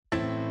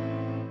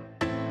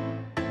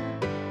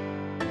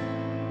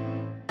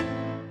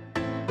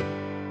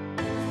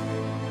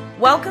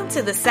Welcome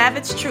to The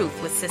Savage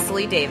Truth with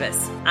Cicely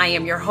Davis. I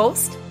am your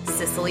host,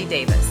 Cicely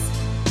Davis.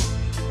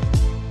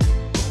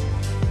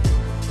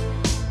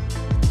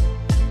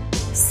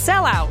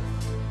 Sellout,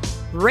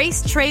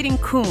 race trading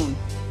coon,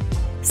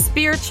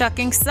 spear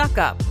chucking suck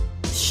up,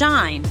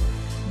 shine,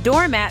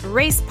 doormat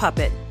race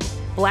puppet,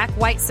 black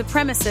white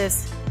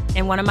supremacist,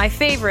 and one of my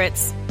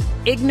favorites,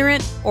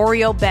 ignorant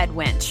Oreo bed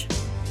wench.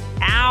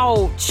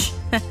 Ouch!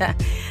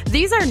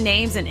 These are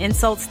names and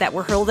insults that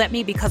were hurled at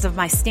me because of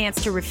my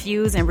stance to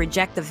refuse and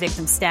reject the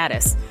victim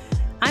status.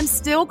 I'm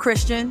still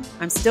Christian,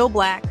 I'm still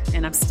black,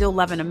 and I'm still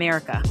loving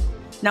America.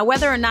 Now,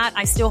 whether or not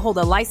I still hold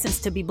a license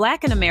to be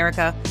black in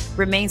America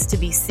remains to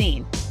be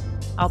seen.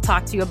 I'll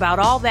talk to you about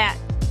all that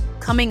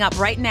coming up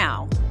right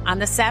now on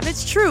The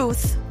Savage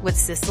Truth with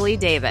Cicely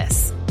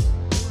Davis.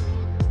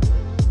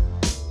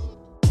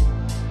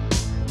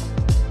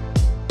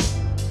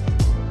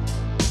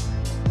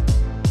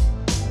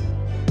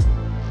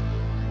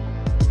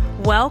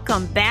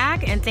 Welcome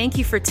back, and thank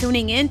you for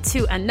tuning in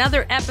to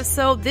another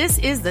episode. This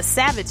is The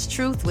Savage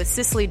Truth with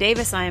Cicely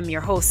Davis. I am your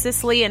host,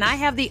 Cicely, and I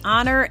have the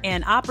honor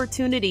and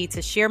opportunity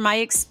to share my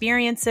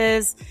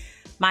experiences,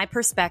 my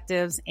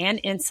perspectives, and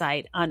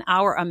insight on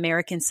our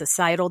American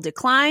societal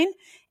decline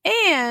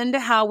and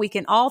how we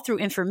can all, through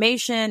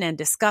information and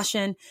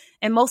discussion,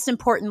 and most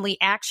importantly,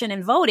 action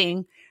and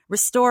voting,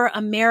 restore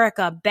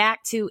America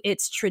back to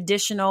its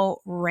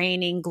traditional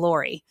reigning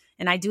glory.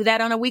 And I do that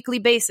on a weekly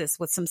basis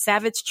with some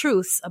savage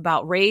truths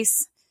about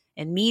race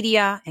and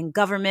media and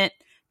government,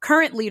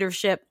 current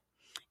leadership,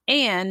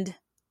 and,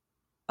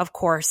 of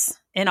course,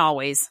 and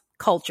always,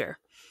 culture.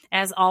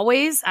 As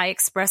always, I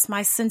express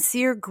my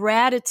sincere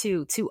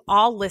gratitude to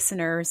all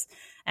listeners,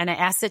 and I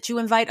ask that you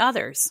invite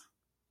others.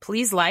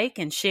 Please like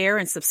and share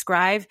and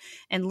subscribe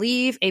and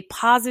leave a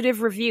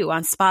positive review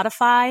on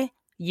Spotify,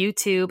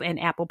 YouTube, and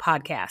Apple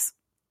Podcasts.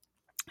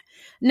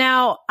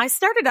 Now, I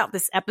started out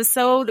this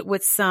episode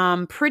with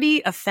some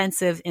pretty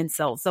offensive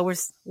insults.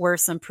 Those were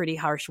some pretty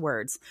harsh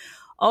words.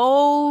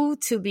 Oh,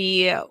 to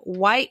be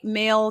white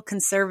male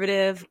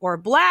conservative or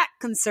black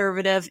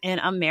conservative in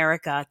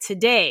America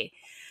today.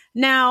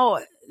 Now,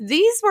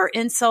 these were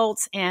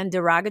insults and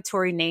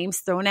derogatory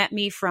names thrown at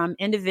me from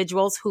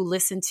individuals who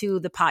listened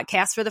to the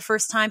podcast for the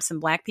first time, some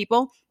black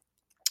people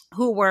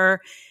who were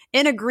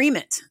in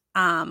agreement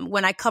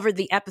when I covered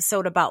the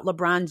episode about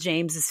LeBron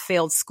James's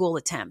failed school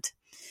attempt,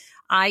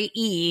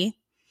 i.e.,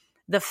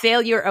 the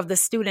failure of the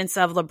students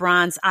of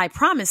LeBron's I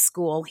Promise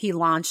school he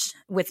launched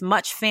with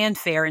much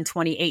fanfare in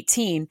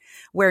 2018,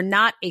 where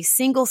not a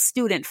single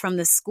student from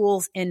the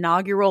school's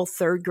inaugural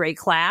third grade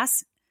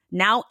class,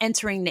 now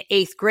entering the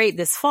eighth grade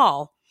this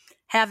fall,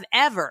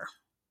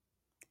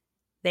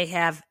 they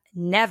have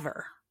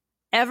never,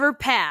 ever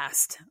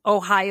passed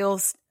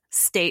Ohio's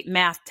state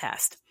math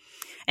test.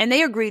 And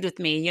they agreed with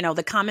me. You know,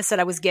 the comments that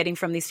I was getting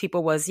from these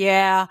people was,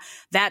 yeah,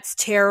 that's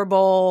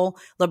terrible.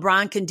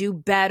 LeBron can do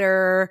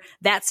better.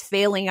 That's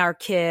failing our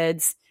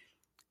kids.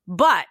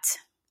 But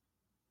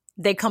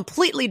they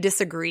completely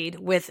disagreed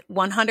with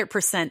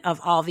 100%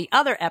 of all the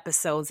other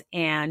episodes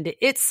and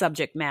its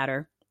subject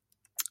matter.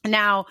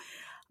 Now,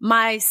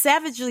 my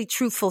savagely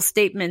truthful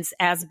statements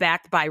as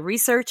backed by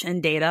research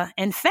and data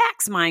and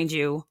facts, mind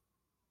you,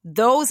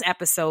 those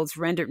episodes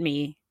rendered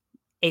me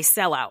a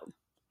sellout.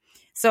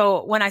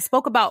 So when I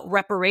spoke about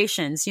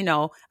reparations,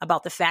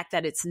 about the fact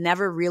that it's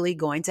never really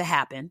going to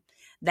happen,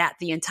 that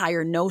the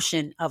entire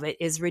notion of it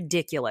is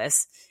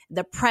ridiculous,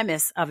 the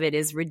premise of it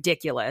is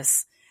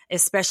ridiculous,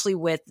 especially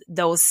with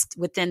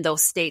within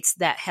those states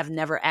that have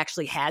never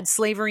actually had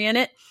slavery in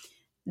it,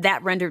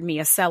 that rendered me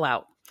a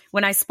sellout.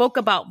 When I spoke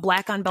about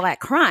black on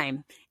black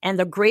crime and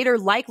the greater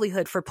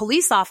likelihood for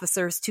police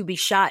officers to be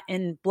shot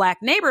in black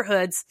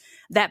neighborhoods,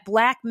 that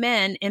black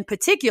men in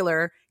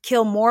particular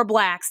kill more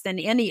blacks than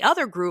any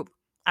other group,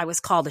 I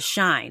was called a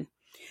shine.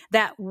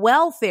 That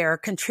welfare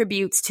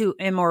contributes to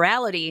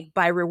immorality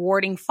by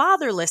rewarding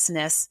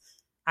fatherlessness,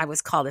 I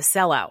was called a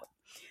sellout.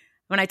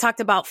 When I talked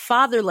about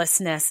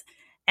fatherlessness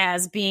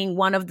as being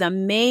one of the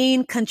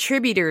main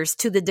contributors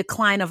to the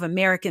decline of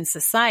American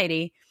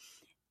society,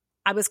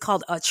 I was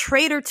called a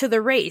traitor to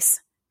the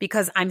race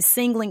because I'm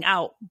singling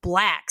out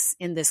blacks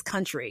in this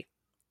country,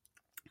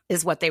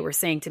 is what they were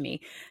saying to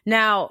me.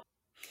 Now,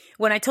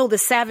 when I told the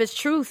savage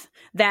truth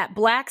that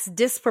blacks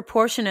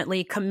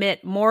disproportionately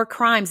commit more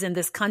crimes in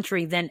this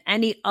country than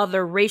any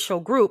other racial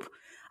group,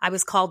 I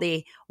was called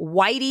a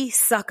whitey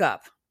suck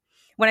up.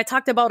 When I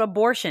talked about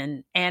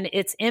abortion and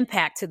its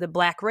impact to the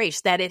black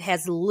race, that it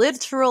has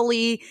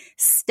literally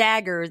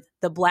staggered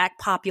the black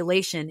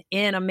population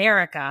in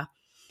America.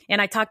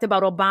 And I talked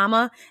about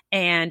Obama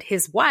and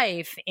his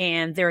wife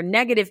and their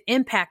negative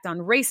impact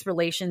on race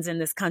relations in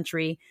this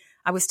country,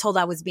 I was told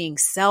I was being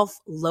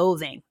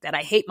self-loathing, that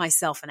I hate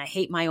myself and I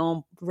hate my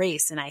own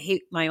race and I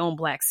hate my own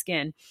black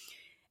skin.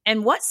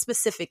 And what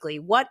specifically,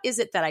 what is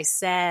it that I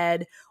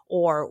said,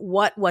 or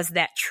what was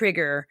that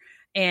trigger?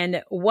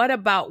 And what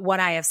about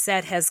what I have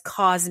said has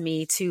caused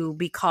me to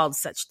be called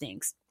such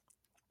things?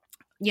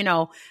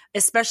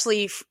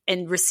 Especially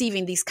in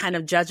receiving these kind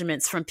of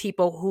judgments from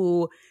people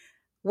who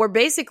were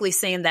basically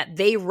saying that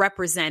they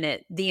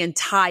represented the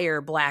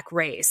entire Black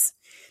race.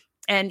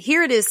 And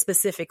here it is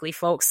specifically,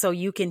 folks, so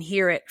you can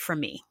hear it from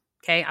me.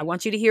 Okay, I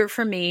want you to hear it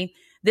from me.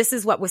 This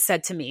is what was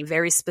said to me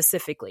very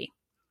specifically.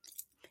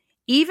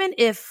 Even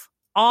if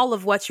all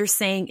of what you're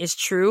saying is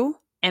true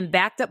and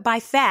backed up by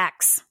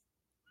facts,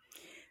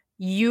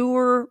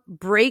 you're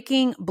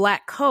breaking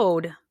Black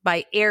code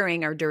by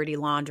airing our dirty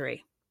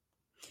laundry.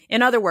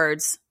 In other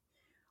words,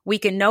 we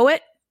can know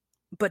it,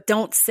 but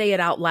don't say it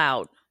out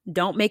loud.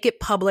 Don't make it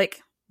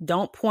public.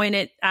 Don't point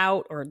it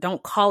out or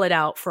don't call it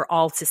out for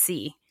all to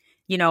see.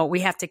 You know, we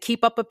have to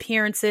keep up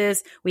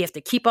appearances. We have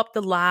to keep up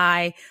the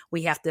lie.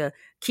 We have to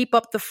keep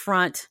up the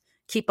front,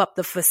 keep up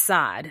the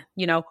facade,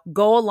 you know,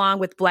 go along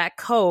with Black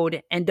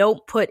code and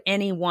don't put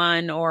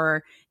anyone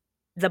or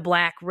the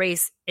Black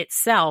race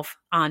itself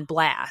on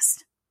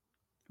blast,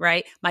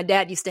 right? My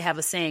dad used to have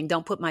a saying,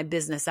 don't put my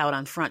business out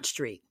on Front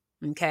Street.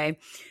 Okay.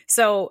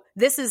 So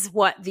this is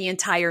what the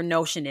entire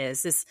notion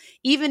is.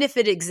 Even if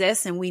it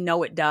exists and we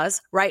know it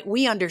does, right?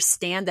 We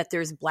understand that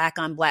there's Black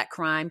on Black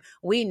crime.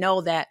 We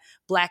know that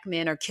Black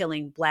men are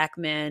killing Black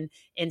men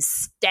in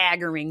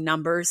staggering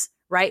numbers,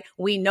 right?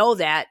 We know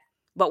that,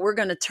 but we're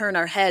going to turn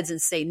our heads and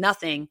say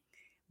nothing.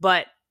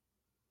 But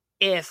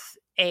if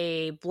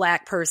a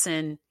Black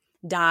person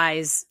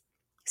dies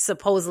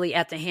supposedly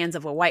at the hands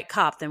of a white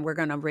cop, then we're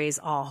going to raise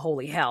all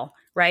holy hell,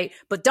 right?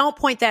 But don't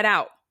point that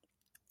out.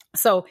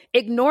 So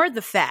ignore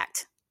the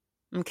fact,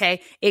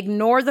 okay?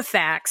 Ignore the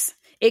facts.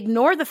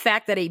 Ignore the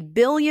fact that a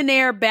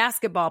billionaire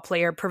basketball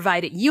player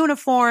provided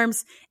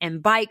uniforms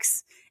and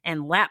bikes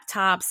and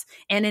laptops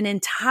and an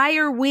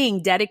entire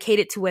wing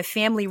dedicated to a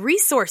family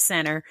resource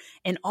center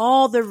and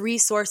all the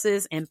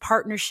resources and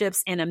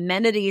partnerships and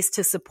amenities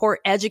to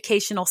support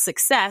educational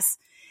success.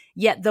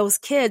 Yet those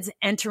kids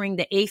entering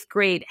the 8th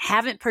grade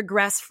haven't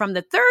progressed from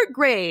the 3rd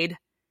grade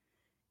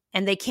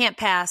and they can't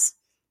pass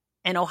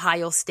an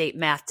Ohio State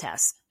math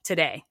test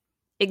today.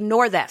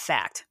 Ignore that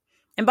fact.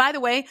 And by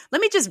the way,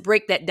 let me just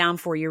break that down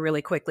for you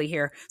really quickly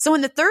here. So in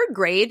the 3rd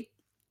grade,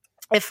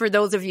 if for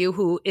those of you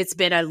who it's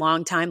been a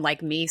long time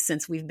like me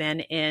since we've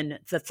been in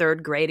the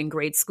 3rd grade in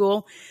grade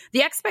school,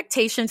 the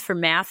expectations for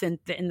math in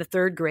the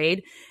 3rd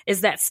grade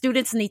is that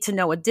students need to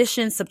know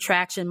addition,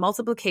 subtraction,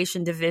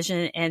 multiplication,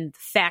 division, and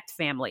fact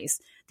families.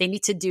 They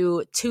need to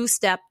do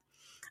 2-step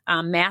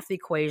math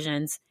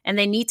equations, and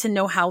they need to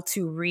know how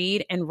to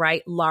read and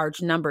write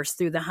large numbers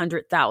through the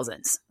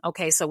 100,000s.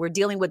 Okay, so we're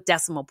dealing with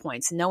decimal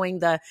points, knowing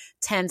the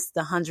tenths,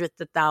 the hundredth,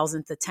 the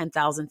thousandth, the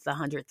 10,000th, the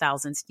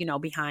 100,000s, you know,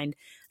 behind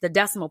the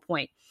decimal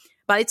point.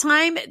 By the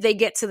time they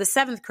get to the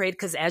 7th grade,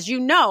 because as you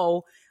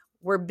know,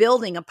 we're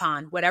building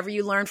upon whatever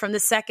you learn from the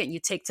 2nd, you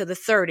take to the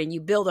 3rd and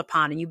you build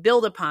upon and you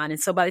build upon. And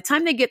so by the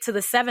time they get to the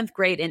 7th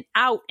grade and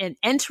out and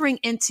entering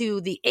into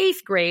the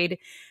 8th grade,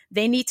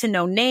 they need to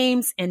know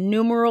names and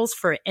numerals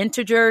for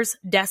integers,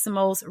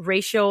 decimals,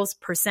 ratios,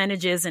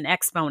 percentages, and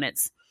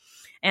exponents.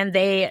 And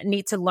they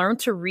need to learn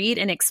to read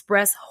and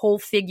express whole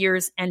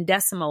figures and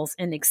decimals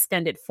in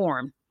extended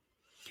form.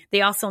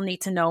 They also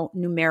need to know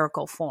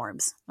numerical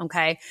forms.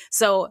 Okay.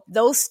 So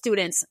those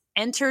students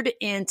entered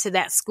into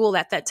that school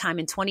at that time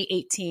in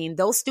 2018.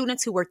 Those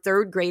students who were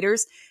 3rd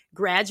graders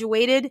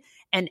graduated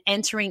and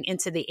entering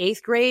into the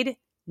 8th grade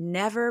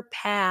never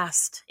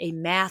passed a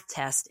math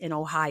test in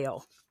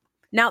Ohio.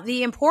 Now,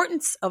 the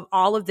importance of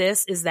all of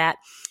this is that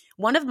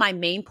one of my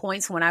main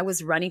points when I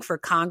was running for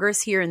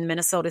Congress here in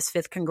Minnesota's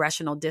 5th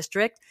Congressional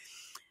District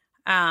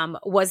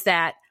was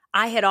that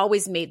I had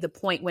always made the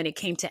point when it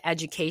came to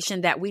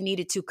education that we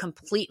needed to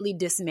completely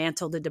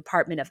dismantle the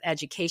Department of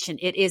Education.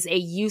 It is a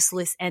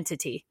useless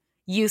entity,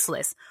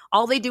 useless.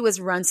 All they do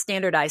is run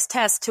standardized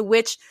tests, to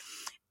which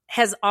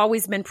has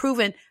always been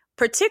proven,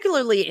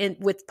 particularly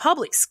with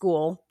public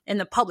school, in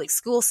the public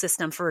school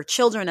system for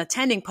children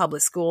attending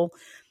public school,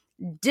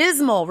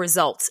 dismal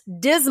results,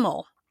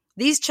 dismal.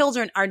 These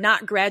children are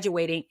not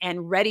graduating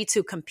and ready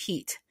to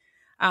compete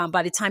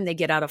by the time they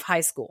get out of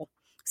high school.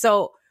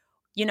 So,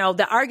 you know,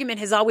 the argument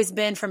has always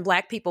been from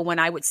Black people when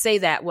I would say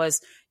that was,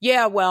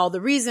 yeah, well,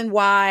 the reason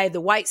why the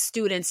white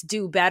students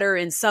do better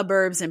in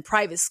suburbs and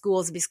private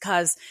schools is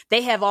because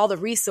they have all the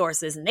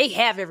resources and they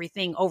have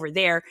everything over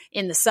there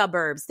in the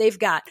suburbs. They've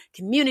got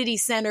community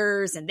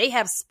centers and they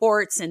have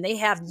sports and they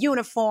have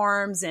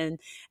uniforms and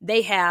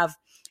they have,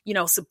 you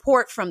know,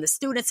 support from the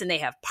students and they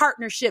have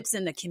partnerships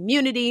in the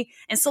community.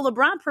 And so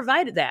LeBron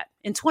provided that.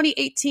 In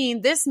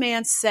 2018, this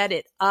man set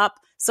it up.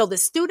 So the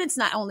students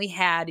not only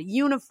had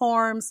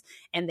uniforms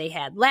and they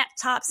had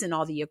laptops and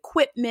all the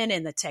equipment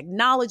and the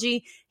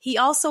technology, he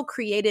also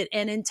created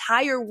an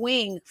entire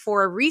wing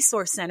for a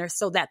resource center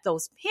so that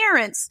those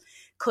parents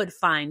could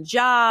find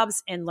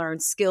jobs and learn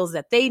skills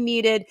that they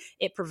needed.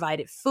 It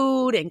provided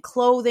food and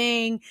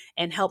clothing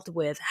and helped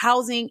with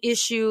housing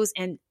issues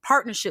and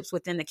partnerships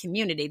within the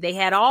community. They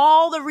had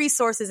all the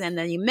resources and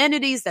the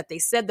amenities that they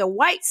said the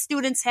white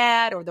students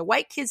had or the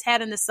white kids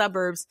had in the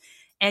suburbs,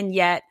 and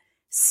yet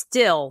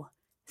still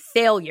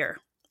failure.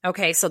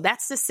 Okay, so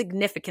that's the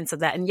significance of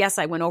that. And yes,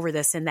 I went over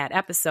this in that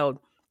episode.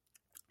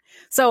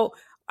 So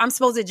I'm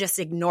supposed to just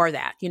ignore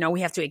that. You know,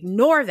 we have to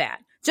ignore that.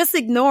 Just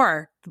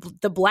ignore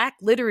the Black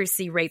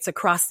literacy rates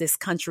across this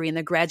country and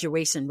the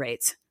graduation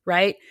rates,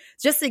 right?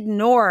 Just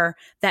ignore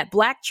that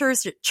Black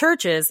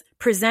churches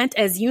present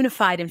as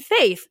unified in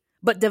faith,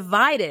 but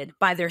divided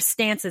by their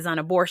stances on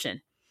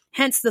abortion.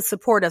 Hence the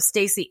support of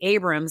Stacey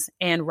Abrams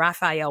and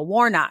Raphael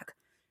Warnock.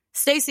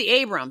 Stacey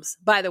Abrams,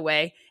 by the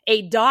way,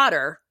 a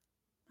daughter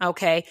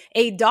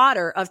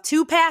of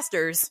two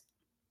pastors,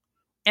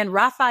 and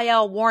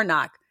Raphael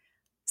Warnock,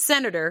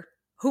 senator,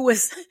 who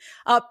was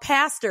a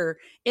pastor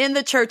in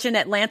the church in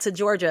Atlanta,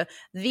 Georgia,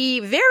 the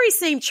very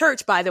same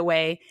church, by the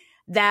way,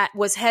 that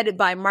was headed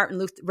by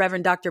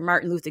Reverend Dr.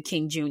 Martin Luther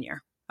King Jr.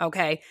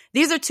 Okay.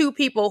 These are two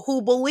people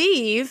who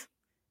believe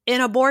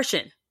in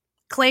abortion,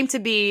 claim to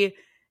be,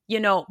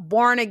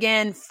 born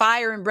again,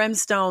 fire and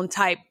brimstone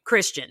type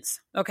Christians.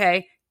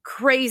 Okay.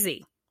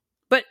 Crazy.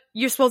 But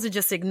you're supposed to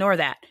just ignore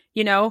that,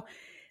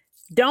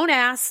 Don't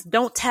ask,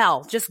 don't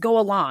tell, just go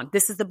along.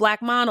 This is the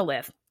Black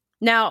monolith.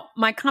 Now,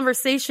 my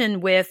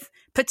conversation with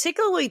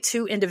particularly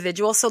two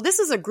individuals, so this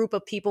is a group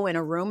of people in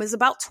a room, is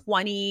about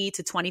 20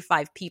 to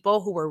 25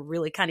 people who were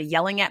really kind of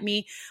yelling at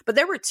me. But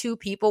there were two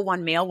people,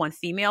 one male, one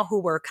female,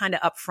 who were kind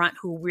of upfront,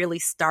 who really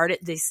started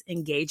this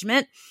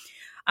engagement.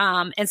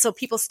 And so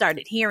people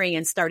started hearing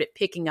and started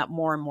picking up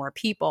more and more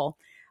people.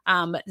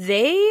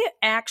 They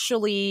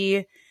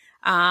actually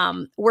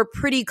were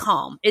pretty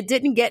calm. It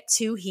didn't get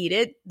too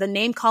heated. The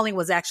name calling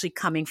was actually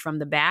coming from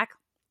the back.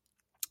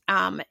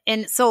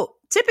 And so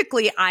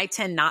typically I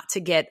tend not to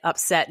get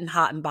upset and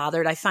hot and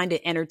bothered. I find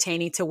it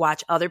entertaining to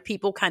watch other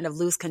people kind of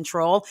lose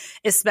control,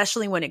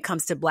 especially when it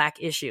comes to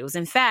Black issues.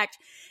 In fact,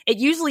 it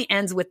usually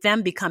ends with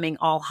them becoming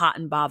all hot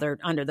and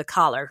bothered under the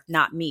collar,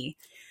 not me.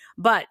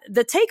 But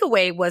the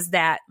takeaway was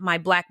that my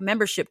Black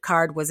membership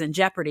card was in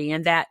jeopardy,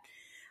 and that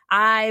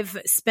I've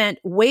spent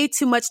way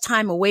too much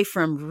time away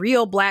from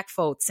real Black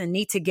folks and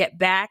need to get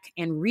back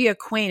and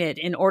reacquainted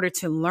in order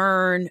to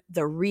learn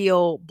the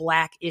real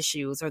Black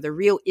issues, or the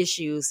real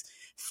issues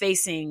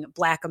facing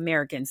Black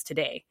Americans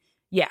today.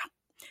 Yeah.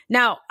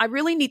 Now, I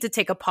really need to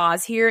take a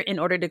pause here in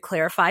order to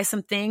clarify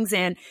some things.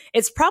 And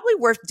it's probably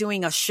worth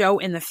doing a show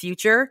in the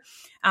future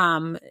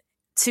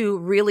to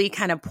really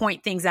kind of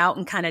point things out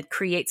and kind of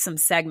create some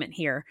segment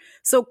here.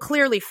 So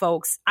clearly,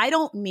 folks, I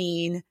don't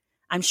mean,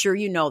 I'm sure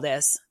you know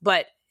this,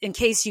 but in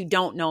case you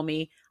don't know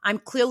me, I'm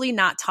clearly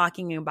not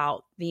talking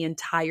about the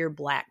entire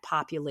Black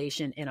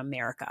population in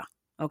America.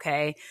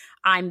 Okay.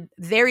 I'm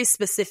very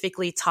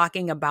specifically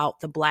talking about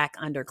the Black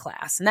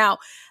underclass. Now,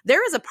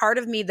 there is a part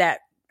of me that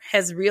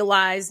has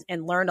realized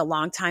and learned a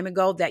long time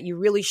ago that you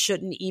really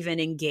shouldn't even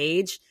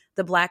engage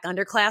the Black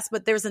underclass.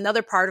 But there's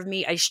another part of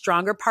me, a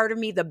stronger part of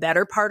me, the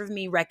better part of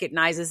me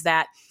recognizes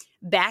that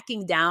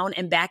backing down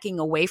and backing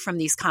away from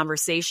these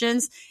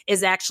conversations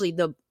is actually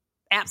the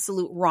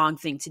absolute wrong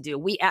thing to do.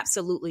 We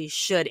absolutely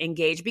should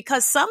engage,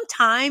 because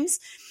sometimes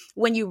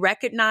when you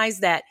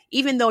recognize that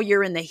even though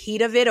you're in the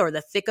heat of it or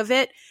the thick of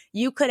it,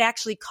 you could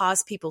actually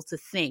cause people to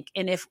think.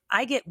 And if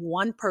I get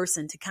one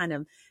person to kind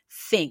of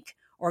think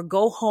or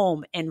go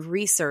home and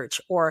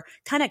research or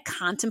kind of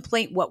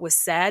contemplate what was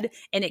said,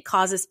 and it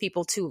causes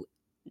people to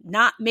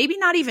maybe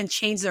not even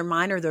change their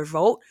mind or their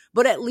vote,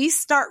 but at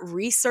least start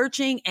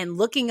researching and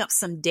looking up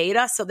some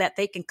data so that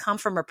they can come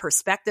from a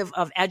perspective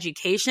of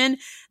education,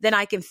 then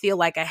I can feel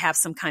like I have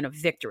some kind of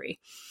victory.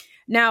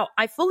 Now,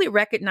 I fully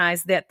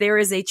recognize that there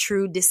is a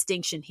true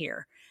distinction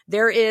here.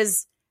 There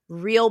is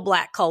real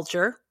Black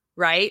culture,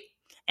 right?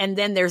 And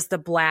then there's the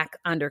Black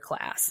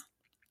underclass.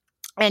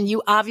 And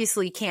you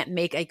obviously can't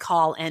make a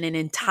call on an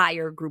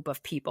entire group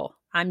of people.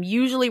 I'm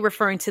usually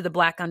referring to the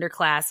Black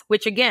underclass,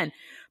 which again,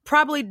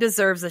 probably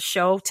deserves a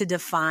show to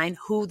define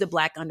who the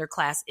Black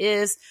underclass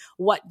is,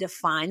 what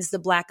defines the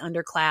Black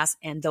underclass,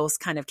 and those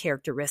kind of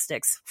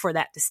characteristics for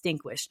that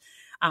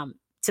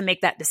to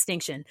make that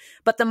distinction.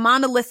 But the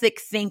monolithic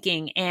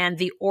thinking and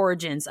the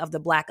origins of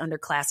the Black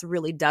underclass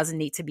really does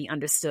need to be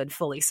understood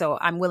fully. So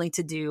I'm willing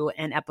to do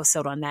an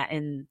episode on that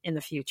in the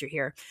future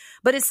here.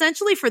 But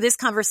essentially for this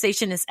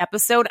conversation, this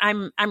episode,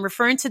 I'm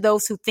referring to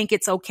those who think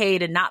it's okay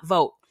to not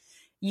vote,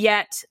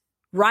 yet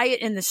riot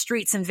in the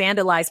streets and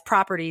vandalize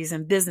properties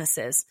and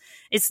businesses.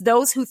 It's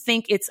those who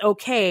think it's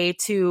okay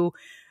to,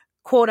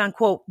 quote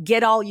unquote,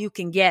 get all you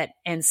can get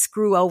and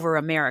screw over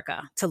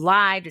America, to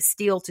lie, to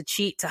steal, to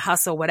cheat, to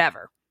hustle,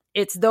 whatever.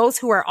 It's those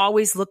who are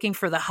always looking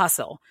for the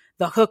hustle,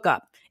 the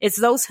hookup.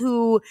 It's those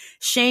who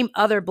shame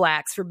other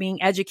Blacks for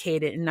being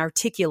educated and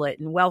articulate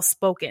and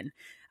well-spoken,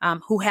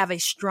 who have a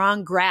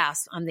strong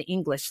grasp on the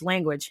English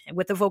language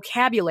with a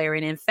vocabulary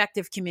and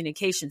effective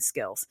communication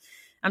skills.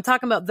 I'm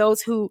talking about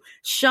those who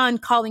shun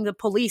calling the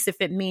police if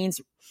it means,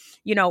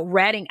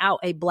 ratting out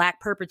a Black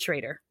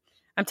perpetrator.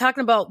 I'm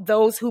talking about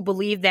those who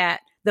believe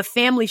that the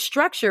family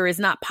structure is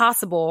not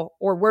possible,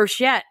 or worse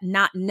yet,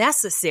 not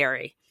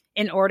necessary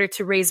in order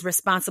to raise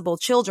responsible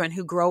children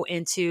who grow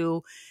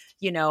into,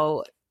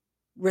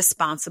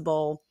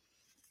 responsible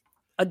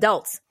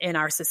adults in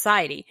our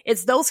society.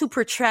 It's those who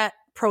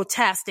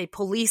protest a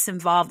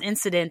police-involved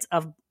incident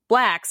of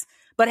Blacks,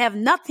 but have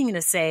nothing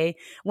to say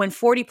when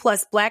 40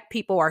 plus Black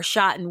people are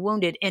shot and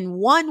wounded in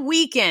one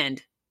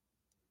weekend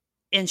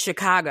in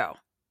Chicago.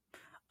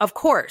 Of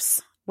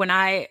course, when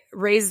I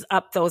raised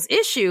up those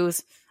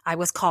issues, I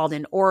was called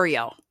an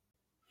Oreo.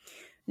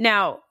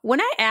 Now,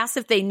 when I asked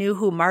if they knew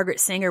who Margaret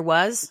Sanger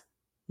was,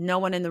 no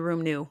one in the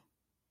room knew.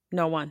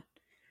 No one.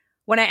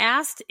 When I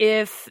asked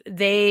if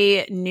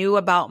they knew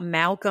about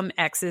Malcolm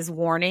X's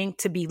warning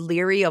to be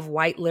leery of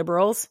white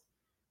liberals,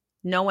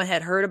 no one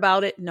had heard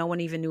about it. No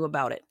one even knew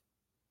about it.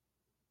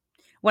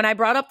 When I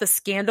brought up the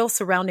scandal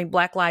surrounding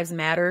Black Lives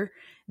Matter,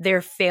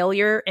 their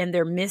failure and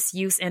their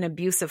misuse and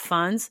abuse of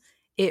funds,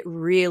 it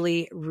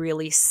really,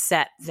 really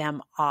set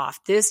them off.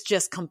 This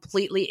just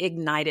completely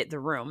ignited the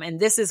room. And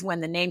this is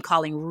when the name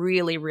calling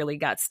really, really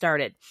got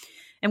started.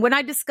 And when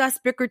I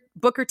discussed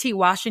Booker T.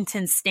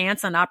 Washington's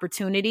stance on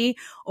opportunity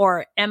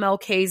or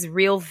MLK's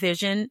real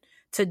vision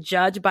to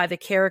judge by the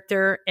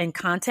character and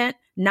content,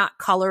 not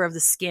color of the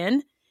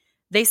skin,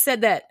 they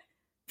said that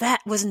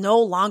that was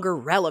no longer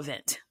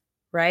relevant,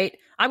 right?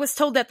 I was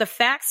told that the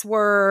facts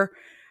were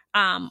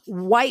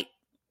white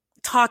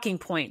talking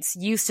points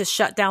used to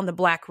shut down the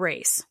Black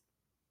race,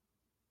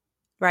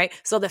 right?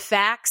 So the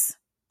facts,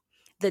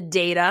 the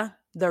data,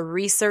 the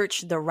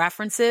research, the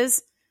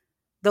references,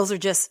 those are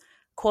just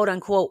quote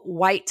unquote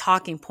white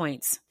talking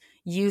points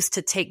used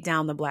to take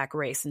down the Black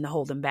race and to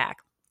hold them back.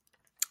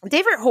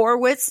 David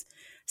Horowitz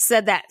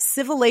said that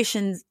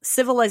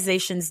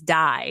civilizations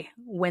die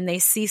when they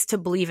cease to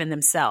believe in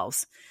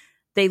themselves.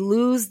 They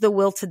lose the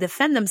will to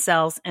defend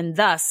themselves and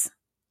thus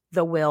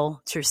the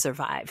will to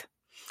survive.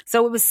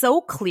 So it was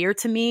so clear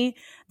to me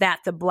that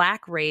the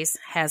Black race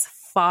has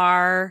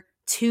far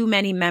too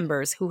many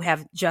members who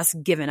have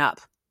just given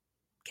up,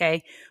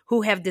 okay,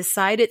 who have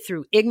decided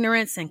through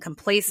ignorance and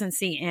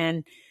complacency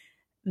and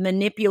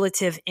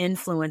manipulative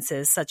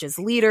influences such as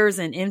leaders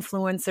and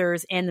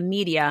influencers and the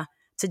media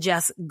to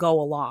just go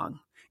along.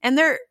 And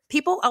there are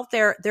people out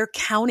there, they're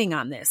counting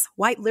on this.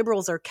 White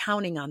liberals are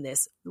counting on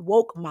this. The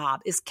woke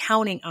mob is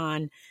counting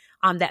on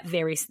that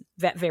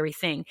very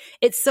thing.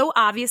 It's so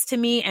obvious to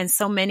me and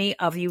so many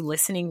of you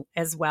listening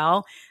as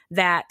well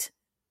that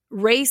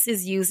race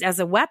is used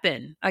as a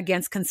weapon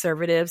against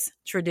conservatives,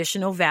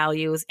 traditional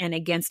values, and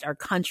against our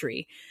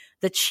country.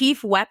 The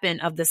chief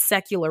weapon of the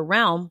secular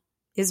realm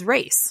is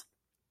race.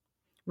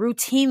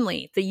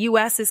 Routinely, the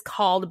U.S. is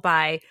called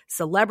by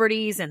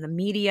celebrities and the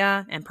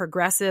media and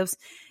progressives,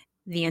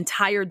 the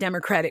entire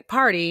Democratic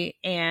Party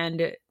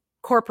and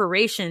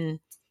corporation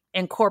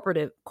and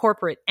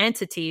corporate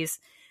entities,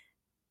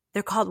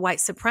 they're called white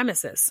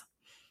supremacists.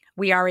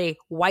 We are a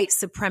white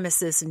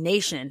supremacist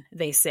nation,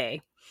 they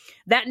say.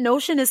 That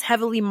notion is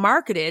heavily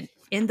marketed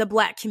in the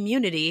Black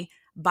community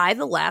by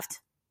the left,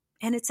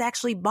 and it's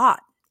actually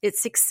bought.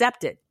 It's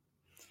accepted.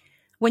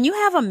 When you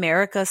have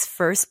America's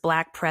first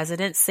Black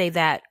president say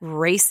that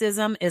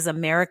racism is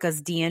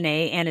America's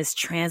DNA and is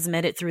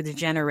transmitted through the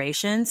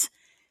generations,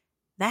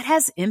 that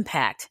has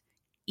impact,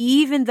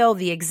 even though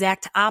the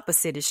exact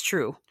opposite is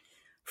true.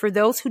 For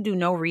those who do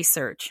no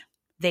research,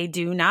 they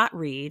do not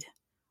read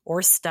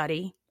or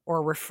study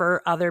or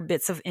refer other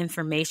bits of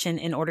information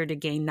in order to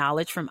gain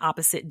knowledge from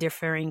opposite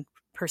differing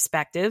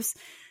perspectives,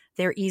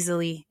 they're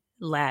easily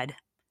led.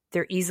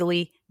 They're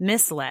easily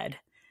misled.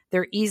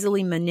 They're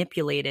easily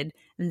manipulated,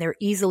 and they're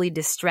easily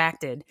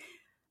distracted.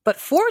 But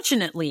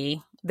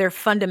fortunately, their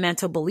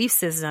fundamental belief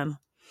system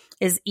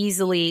is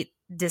easily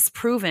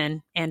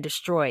disproven and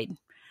destroyed.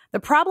 The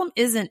problem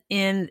isn't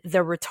in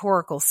the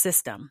rhetorical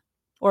system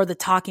or the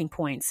talking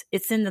points.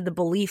 It's in the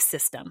belief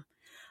system,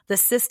 the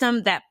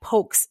system that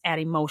pokes at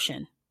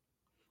emotion.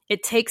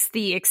 It takes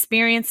the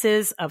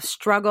experiences of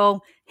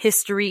struggle,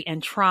 history,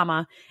 and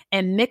trauma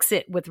and mix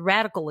it with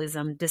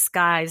radicalism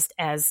disguised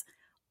as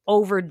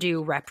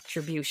overdue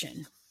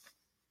retribution.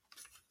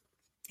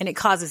 And it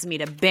causes me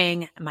to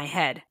bang my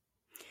head.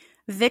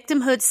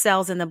 Victimhood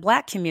sells in the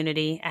Black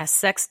community as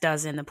sex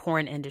does in the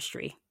porn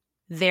industry.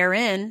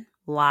 Therein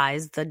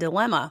lies the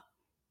dilemma.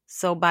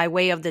 So by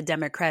way of the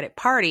Democratic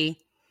Party,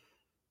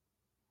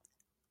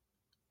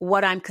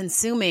 what I'm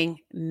consuming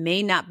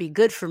may not be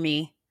good for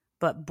me,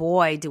 but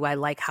boy, do I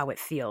like how it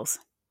feels.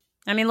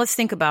 I mean, let's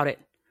think about it.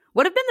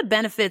 What have been the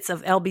benefits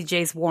of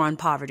LBJ's war on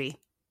poverty?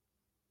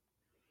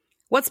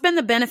 What's been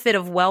the benefit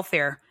of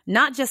welfare,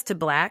 not just to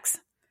Blacks,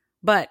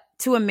 but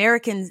to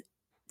American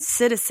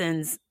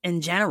citizens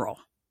in general?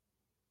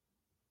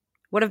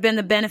 What have been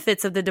the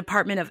benefits of the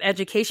Department of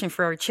Education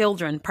for our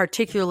children,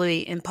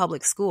 particularly in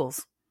public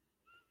schools?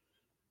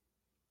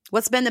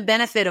 What's been the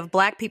benefit of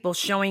Black people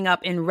showing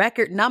up in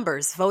record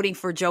numbers voting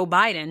for Joe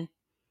Biden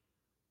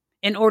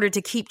in order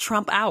to keep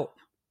Trump out?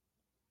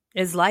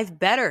 Is life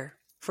better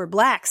for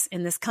Blacks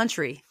in this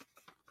country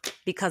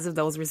because of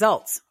those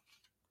results?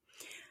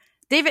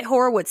 David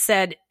Horowitz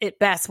said it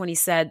best when he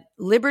said,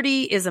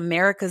 "Liberty is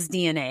America's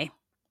DNA,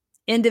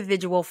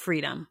 individual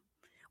freedom,"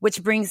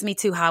 which brings me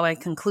to how I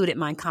concluded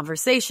my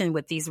conversation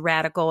with these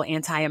radical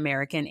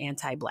anti-American,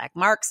 anti-Black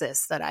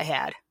Marxists that I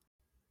had.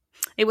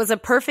 It was a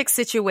perfect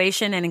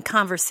situation and a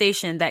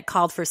conversation that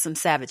called for some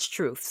savage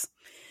truths.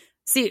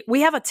 See,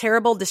 we have a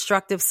terrible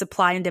destructive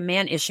supply and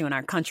demand issue in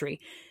our country.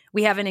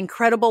 We have an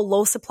incredible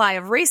low supply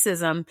of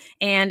racism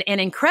and an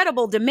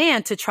incredible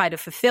demand to try to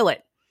fulfill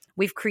it.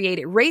 We've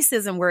created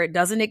racism where it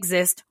doesn't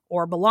exist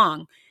or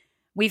belong.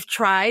 We've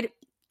tried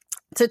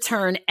to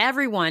turn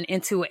everyone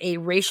into a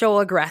racial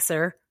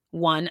aggressor,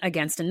 one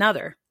against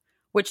another,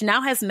 which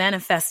now has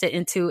manifested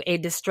into a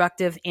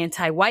destructive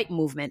anti-white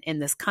movement in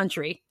this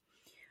country,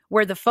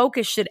 where the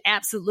focus should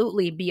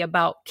absolutely be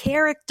about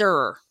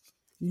character,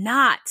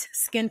 not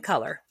skin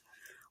color.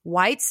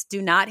 Whites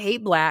do not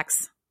hate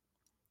blacks.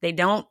 They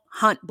don't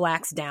hunt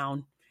blacks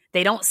down.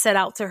 They don't set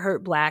out to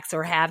hurt blacks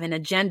or have an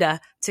agenda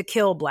to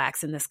kill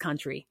blacks in this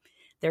country.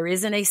 There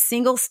isn't a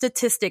single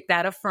statistic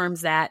that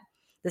affirms that.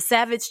 The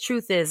savage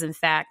truth is, in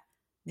fact,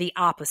 the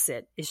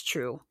opposite is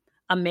true.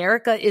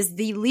 America is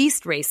the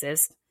least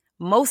racist,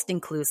 most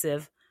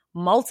inclusive,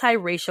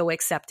 multiracial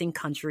accepting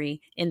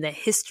country in the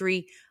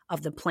history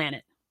of the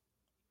planet.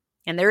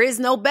 And there is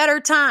no better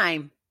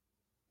time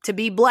to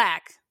be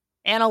Black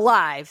and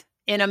alive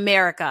in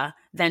America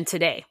than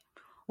today.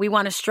 We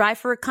want to strive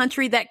for a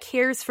country that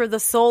cares for the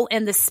soul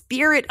and the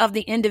spirit of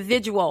the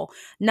individual,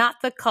 not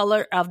the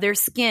color of their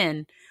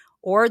skin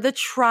or the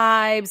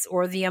tribes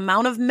or the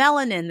amount of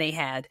melanin they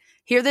had.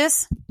 Hear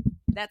this?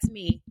 That's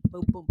me.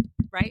 Boom, boom,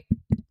 right?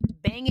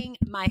 Banging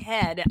my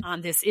head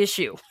on this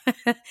issue.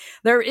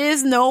 There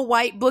is no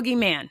white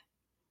boogeyman.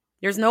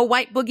 There's no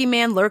white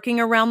boogeyman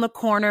lurking around the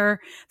corner.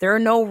 There are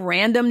no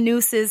random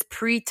nooses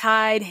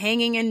pre-tied,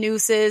 hanging in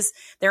nooses.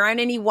 There aren't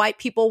any white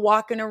people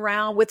walking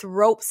around with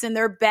ropes in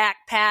their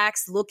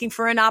backpacks looking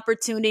for an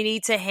opportunity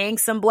to hang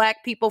some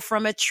Black people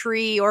from a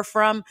tree or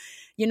from,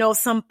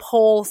 some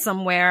pole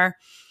somewhere.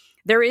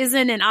 There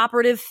isn't an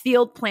operative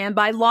field plan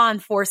by law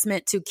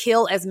enforcement to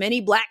kill as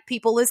many Black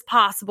people as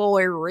possible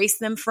or erase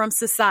them from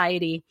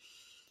society.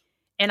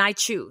 And I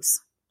choose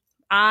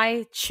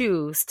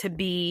to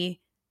be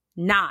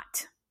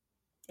not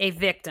a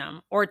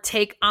victim or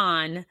take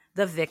on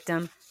the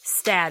victim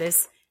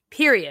status,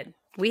 period.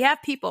 We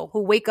have people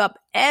who wake up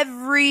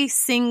every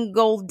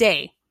single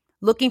day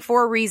looking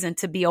for a reason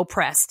to be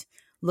oppressed,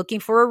 looking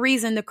for a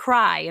reason to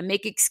cry and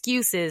make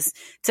excuses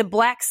to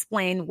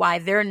Black-splain why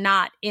they're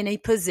not in a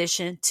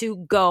position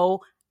to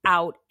go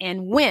out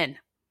and win.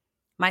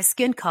 My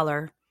skin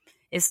color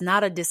is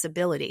not a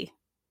disability.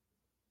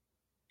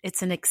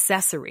 It's an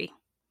accessory,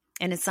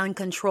 and it's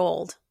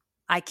uncontrolled.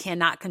 I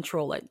cannot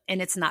control it,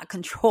 and it's not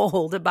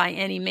controlled by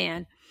any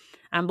man.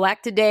 I'm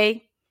Black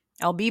today.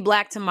 I'll be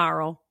Black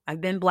tomorrow. I've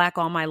been Black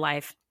all my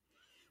life.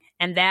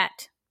 And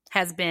that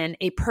has been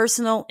a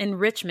personal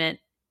enrichment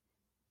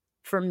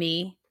for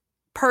me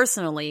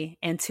personally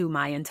and to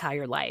my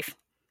entire life.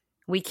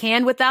 We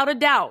can, without a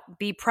doubt,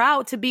 be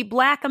proud to be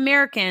Black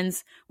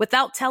Americans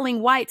without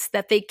telling whites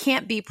that they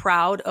can't be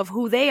proud of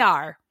who they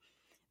are.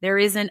 There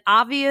is an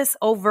obvious,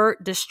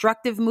 overt,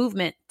 destructive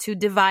movement to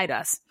divide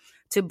us,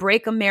 to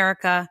break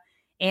America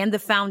and the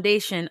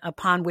foundation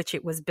upon which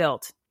it was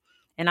built.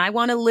 And I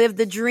want to live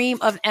the dream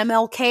of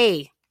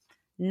MLK,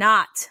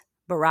 not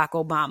Barack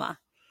Obama.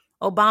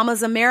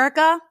 Obama's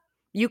America,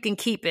 you can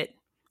keep it.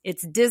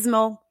 It's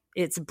dismal,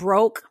 it's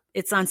broke,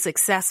 it's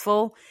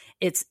unsuccessful,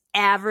 it's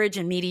average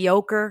and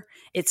mediocre,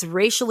 it's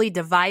racially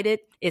divided,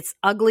 it's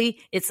ugly,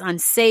 it's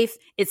unsafe,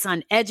 it's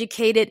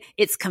uneducated,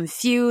 it's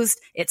confused,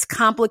 it's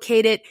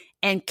complicated,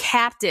 and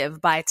captive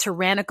by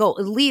tyrannical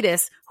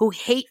elitists who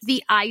hate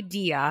the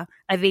idea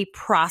of a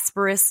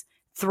prosperous,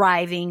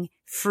 thriving,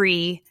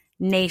 free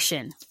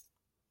nation.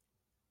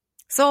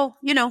 So,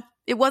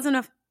 it wasn't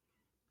a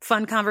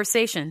fun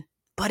conversation,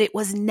 but it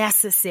was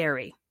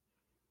necessary.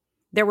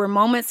 There were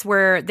moments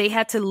where they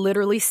had to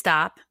literally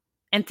stop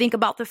and think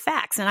about the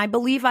facts, and I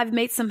believe I've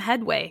made some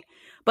headway.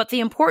 But the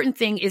important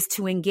thing is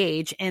to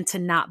engage and to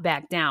not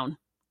back down.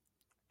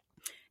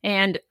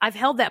 And I've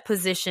held that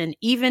position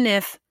even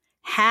if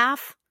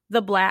half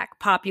the Black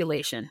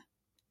population,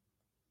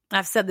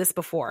 I've said this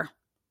before.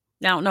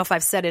 I don't know if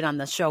I've said it on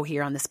the show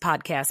here on this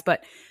podcast,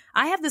 but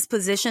I have this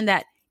position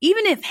that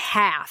even if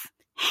half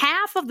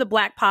of the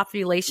Black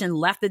population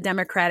left the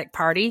Democratic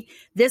Party,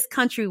 this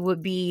country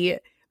would be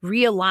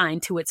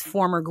realigned to its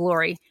former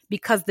glory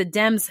because the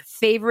Dems'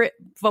 favorite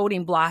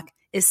voting bloc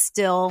is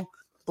still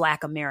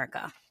Black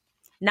America.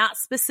 Not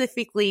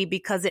specifically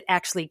because it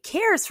actually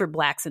cares for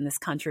Blacks in this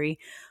country,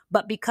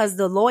 but because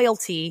the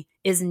loyalty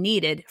is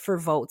needed for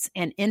votes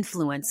and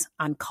influence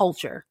on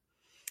culture.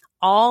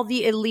 All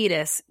the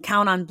elitists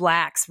count on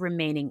Blacks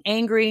remaining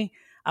angry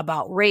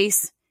about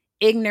race,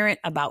 ignorant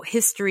about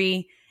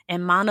history,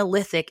 and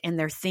monolithic in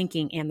their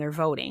thinking and their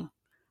voting.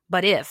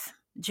 But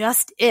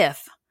just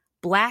if,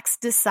 Blacks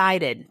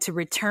decided to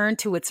return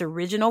to its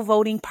original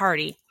voting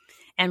party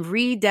and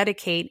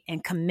rededicate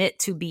and commit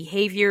to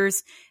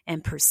behaviors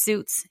and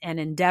pursuits and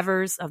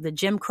endeavors of the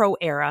Jim Crow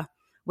era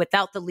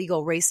without the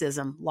legal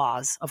racism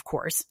laws, of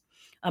course,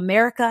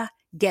 America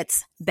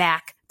gets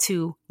back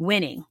to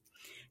winning.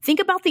 Think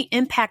about the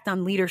impact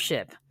on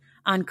leadership,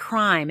 on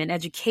crime and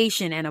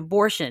education and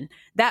abortion.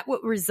 That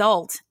would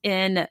result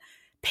in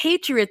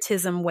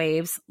patriotism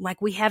waves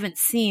like we haven't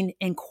seen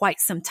in quite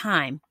some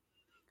time,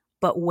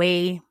 but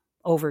way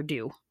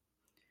overdue.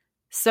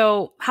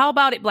 So how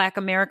about it, Black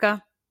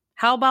America?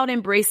 How about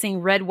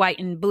embracing red, white,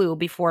 and blue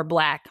before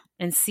black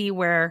and see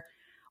where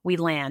we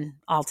land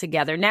all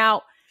together?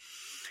 Now,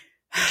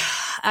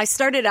 I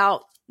started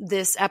out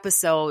this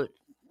episode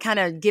kind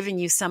of giving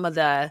you some of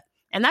the,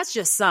 and that's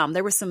just some,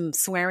 there was some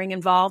swearing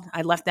involved.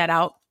 I left that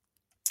out.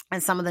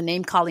 And some of the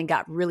name calling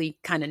got really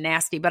kind of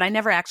nasty, but I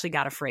never actually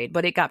got afraid,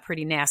 but it got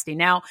pretty nasty.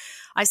 Now,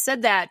 I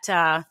said that,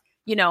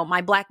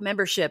 my Black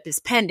membership is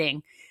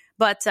pending,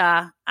 but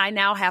I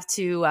now have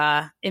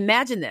to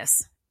imagine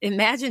this.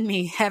 Imagine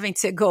me having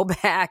to go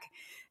back,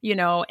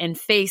 and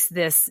face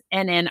this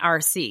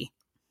NNRC.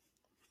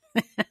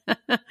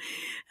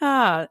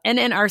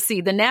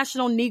 NNRC, the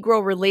National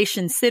Negro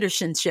Relations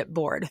Citizenship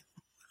Board.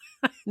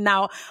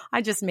 Now,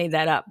 I just made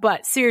that up,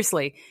 but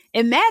seriously,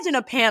 imagine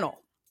a panel,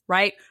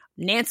 right?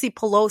 Nancy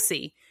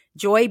Pelosi,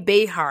 Joy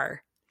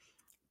Behar,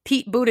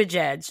 Pete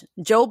Buttigieg,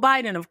 Joe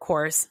Biden, of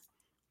course,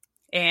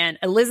 and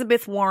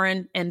Elizabeth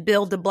Warren and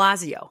Bill de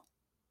Blasio.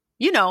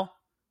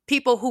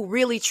 People who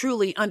really,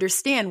 truly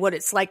understand what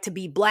it's like to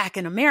be Black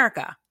in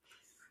America.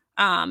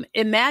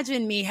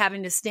 Imagine me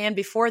having to stand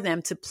before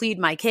them to plead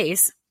my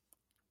case.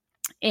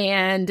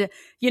 And,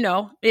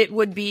 it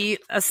would be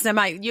a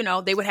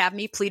they would have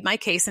me plead my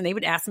case and they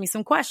would ask me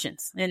some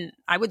questions. And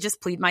I would just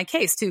plead my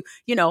case to,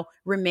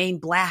 remain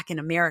Black in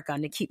America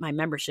and to keep my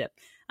membership.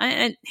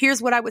 And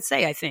here's what I would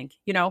say, I think.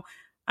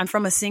 I'm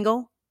from a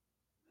single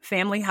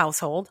family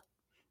household.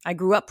 I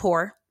grew up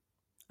poor.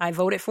 I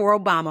voted for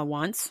Obama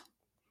once.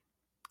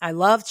 I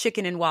love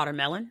chicken and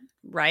watermelon,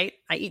 right?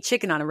 I eat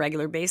chicken on a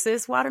regular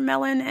basis.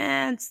 Watermelon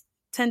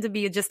tend to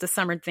be just a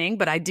summer thing,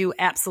 but I do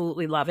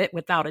absolutely love it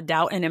without a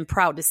doubt, and I'm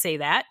proud to say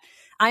that.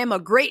 I am a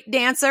great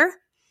dancer.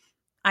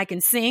 I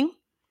can sing.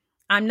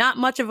 I'm not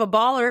much of a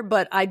baller,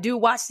 but I do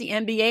watch the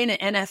NBA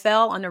and the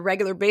NFL on a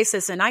regular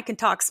basis, and I can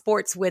talk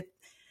sports with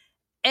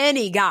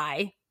any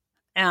guy,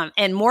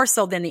 and more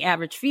so than the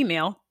average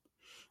female.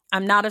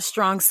 I'm not a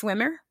strong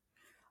swimmer.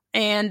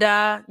 And,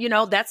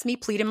 that's me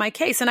pleading my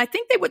case. And I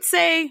think they would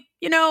say,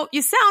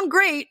 you sound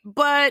great,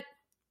 but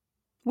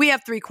we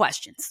have 3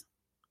 questions.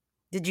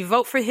 Did you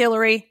vote for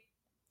Hillary?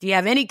 Do you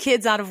have any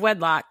kids out of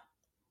wedlock?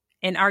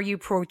 And are you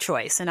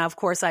pro-choice? And of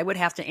course, I would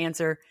have to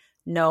answer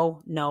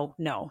no, no,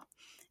 no.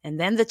 And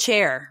then the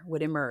chair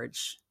would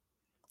emerge,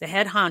 the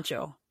head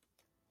honcho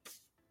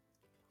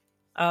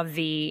of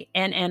the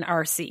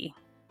NNRC,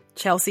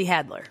 Chelsea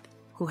Handler,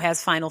 who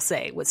has final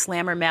say, would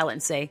slam her mallet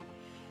and say,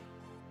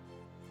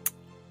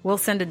 "We'll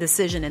send a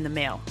decision in the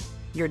mail.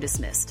 You're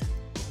dismissed."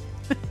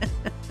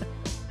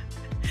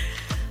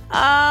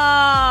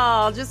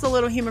 Oh, just a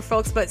little humor,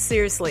 folks. But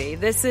seriously,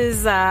 this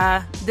is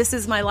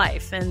my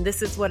life, and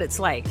this is what it's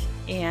like.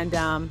 And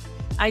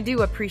I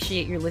do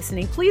appreciate your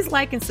listening. Please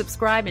like and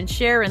subscribe and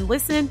share and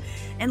listen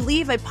and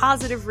leave a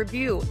positive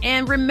review.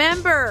 And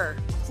remember,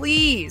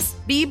 please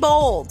be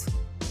bold,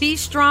 be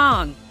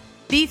strong,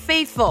 be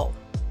faithful,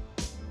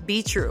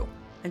 be true.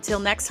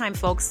 Until next time,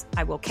 folks,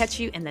 I will catch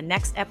you in the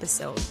next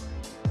episode.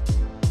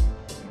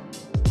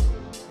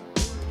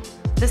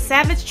 The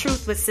Savage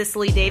Truth with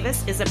Cicely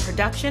Davis is a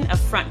production of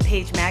Front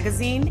Page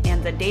Magazine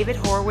and the David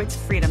Horowitz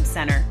Freedom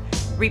Center.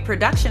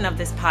 Reproduction of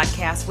this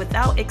podcast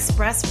without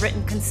express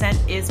written consent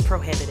is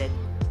prohibited.